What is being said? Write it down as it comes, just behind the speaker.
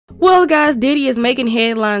Well, guys, Diddy is making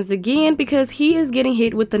headlines again because he is getting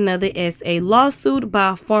hit with another SA lawsuit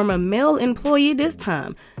by a former male employee this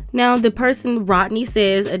time. Now, the person, Rodney,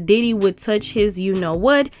 says Diddy would touch his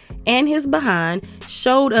you-know-what and his behind,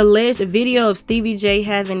 showed alleged video of Stevie J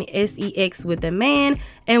having sex with a man,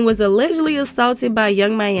 and was allegedly assaulted by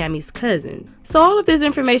Young Miami's cousin. So all of this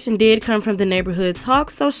information did come from the Neighborhood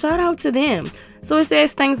Talk, so shout out to them. So it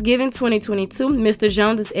says Thanksgiving 2022, Mr.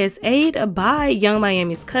 Jones is SA'd by Young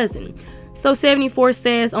Miami's cousin. So 74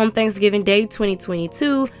 says on Thanksgiving Day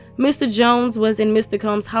 2022, Mr. Jones was in Mr.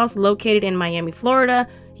 Combs' house located in Miami, Florida.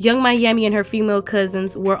 Young Miami and her female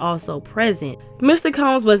cousins were also present. Mr.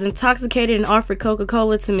 Combs was intoxicated and offered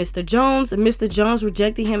Coca-Cola to Mr. Jones. Mr. Jones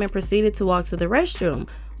rejected him and proceeded to walk to the restroom.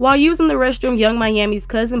 While using the restroom, Young Miami's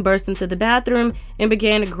cousin burst into the bathroom and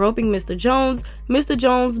began groping Mr. Jones. Mr.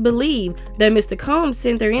 Jones believed that Mr. Combs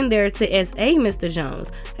sent her in there to SA Mr.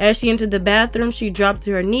 Jones. As she entered the bathroom, she dropped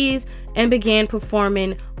to her knees and began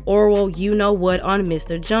performing oral you-know-what on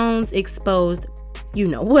Mr. Jones, exposed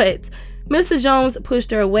you-know-what. Mr. Jones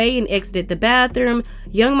pushed her away and exited the bathroom.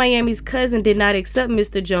 Young Miami's cousin did not accept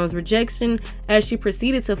Mr. Jones' rejection. As she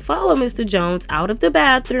proceeded to follow Mr. Jones out of the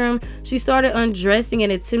bathroom, she started undressing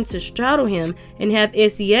in an attempt to straddle him and have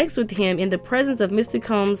sex with him in the presence of Mr.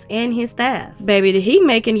 Combs and his staff. Baby, he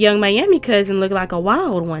making Young Miami cousin look like a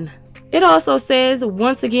wild one. It also says,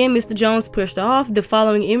 once again, Mr. Jones pushed her off. The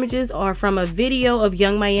following images are from a video of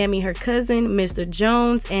Young Miami, her cousin, Mr.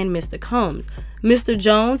 Jones, and Mr. Combs. Mr.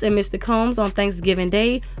 Jones and Mr. Combs on Thanksgiving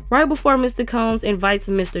Day, right before Mr. Combs invites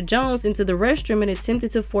Mr. Jones into the restroom and attempted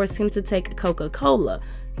to force him to take Coca-Cola.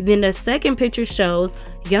 Then the second picture shows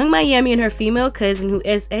Young Miami and her female cousin who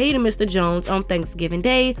SA'd Mr. Jones on Thanksgiving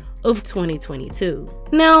Day of 2022.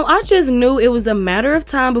 Now, I just knew it was a matter of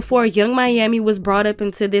time before Young Miami was brought up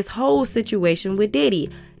into this whole situation with Diddy.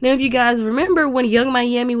 Now, if you guys remember when Young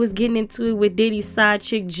Miami was getting into it with Diddy's side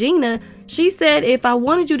chick Gina, she said, if I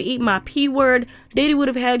wanted you to eat my P word, Diddy would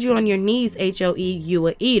have had you on your knees, HOE, you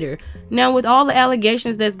a eater. Now, with all the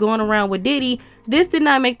allegations that's going around with Diddy, this did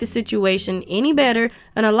not make the situation any better,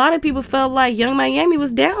 and a lot of people felt like Young Miami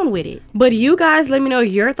was down with it. But you guys let me know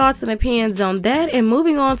your thoughts and opinions on that, and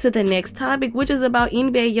moving on to the next topic, which is about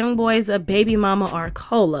NBA Youngboy's baby mama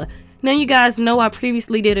Arcola. Now, you guys know I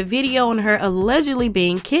previously did a video on her allegedly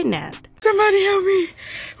being kidnapped. Somebody help me.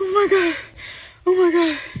 Oh my god. Oh my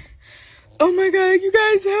god. Oh my god, you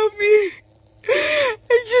guys help me.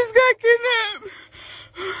 I just got kidnapped.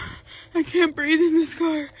 I can't breathe in this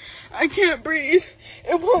car. I can't breathe.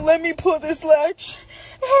 It won't let me pull this latch.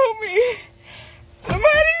 Help me. Somebody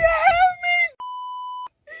help me.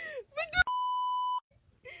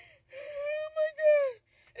 Oh my god.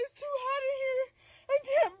 It's too hot in here. I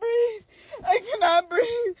can't breathe. I cannot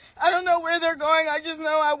breathe. I don't know where they're going. I just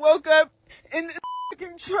know I woke up in this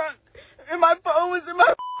fucking trunk and my phone was in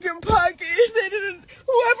my fucking pocket. They didn't.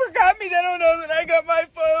 Whoever got me, they don't know that I got my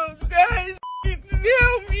phone. Guys,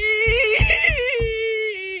 help me.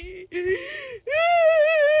 You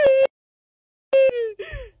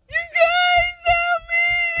guys help me.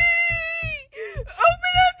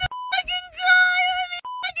 Open up the fucking car. Let me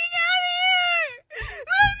fucking out of here.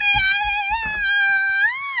 Let me out of here.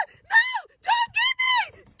 No, don't get me.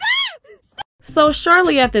 Stop. So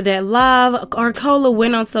shortly after that live, Arcola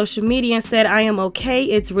went on social media and said, I am okay.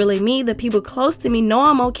 It's really me. The people close to me know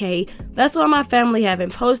I'm okay. That's why my family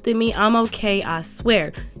haven't posted me. I'm okay, I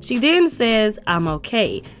swear. She then says, I'm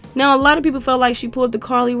okay. Now, a lot of people felt like she pulled the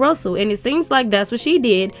Carly Russell, and it seems like that's what she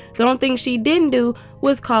did. The only thing she didn't do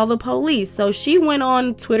was call the police. So she went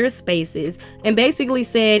on Twitter Spaces and basically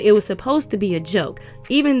said it was supposed to be a joke,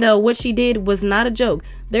 even though what she did was not a joke.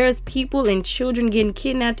 There's people and children getting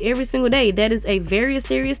kidnapped every single day. That is a very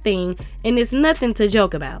serious thing, and it's nothing to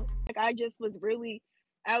joke about. Like, I just was really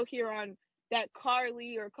out here on that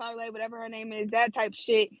Carly or Carly, whatever her name is, that type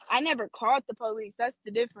shit. I never called the police. That's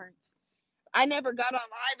the difference. I never got on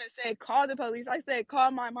live and said, call the police. I said,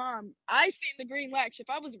 call my mom. I seen the green latch. If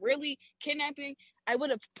I was really kidnapping, I would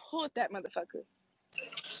have pulled that motherfucker.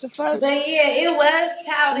 The fuck? But yeah, it was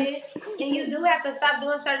childish. And you do have to stop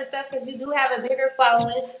doing certain stuff because you do have a bigger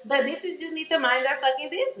following. But bitches just need to mind their fucking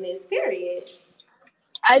business, period.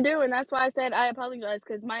 I do, and that's why I said I apologize,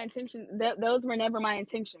 because my intention, those were never my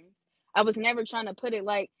intentions. I was never trying to put it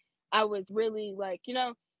like I was really, like, you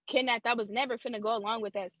know, kidnapped. I was never finna go along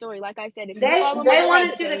with that story. Like I said, if They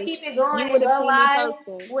wanted you to page, keep it going you and would have go seen live me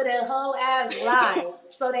posting. with a whole ass lie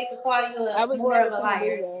so they could call you I was more never of a finna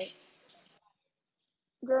liar. do that.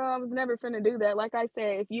 Girl, I was never finna do that. Like I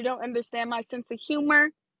said, if you don't understand my sense of humor,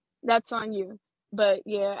 that's on you. But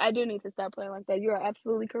yeah, I do need to stop playing like that. You are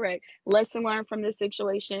absolutely correct. Lesson learned from this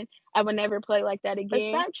situation. I would never play like that again. But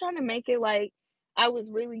stop trying to make it like I was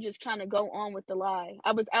really just trying to go on with the lie.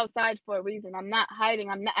 I was outside for a reason. I'm not hiding.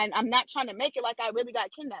 I'm not trying to make it like I really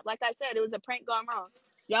got kidnapped. Like I said, it was a prank gone wrong.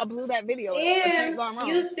 Y'all blew that video up. A prank And gone wrong.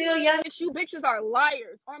 you still young. Bitch, you bitches are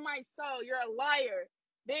liars. On my soul, you're a liar.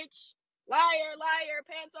 Bitch. Liar, liar,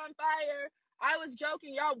 pants on fire. I was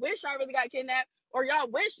joking. Y'all wish I really got kidnapped. Or y'all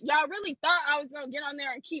really thought I was going to get on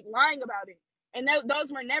there and keep lying about it. And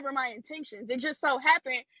those were never my intentions. It just so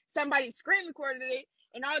happened somebody screen recorded it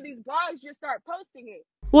and all these blogs just start posting it.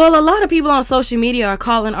 Well, a lot of people on social media are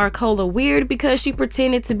calling Arcola weird because she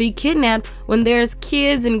pretended to be kidnapped when there's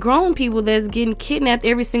kids and grown people that's getting kidnapped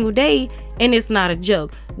every single day and it's not a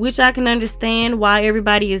joke, which I can understand why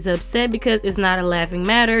everybody is upset because it's not a laughing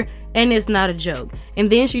matter and it's not a joke. And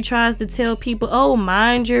then she tries to tell people, oh,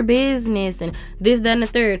 mind your business and this, that, and the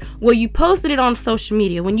third. Well, you posted it on social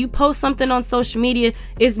media. When you post something on social media,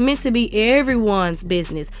 it's meant to be everyone's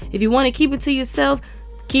business. If you want to keep it to yourself,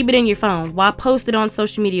 keep it in your phone. Why post it on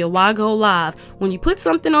social media? Why go live? When you put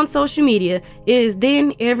something on social media, it is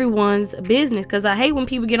then everyone's business. Because I hate when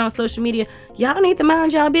people get on social media, y'all need to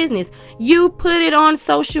mind y'all business. You put it on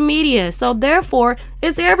social media, so therefore,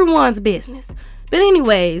 it's everyone's business. But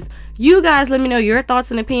anyways, you guys let me know your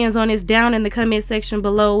thoughts and opinions on this down in the comment section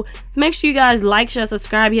below. Make sure you guys like, share,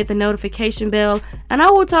 subscribe, hit the notification bell, and I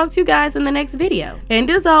will talk to you guys in the next video. And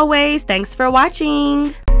as always, thanks for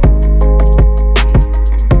watching.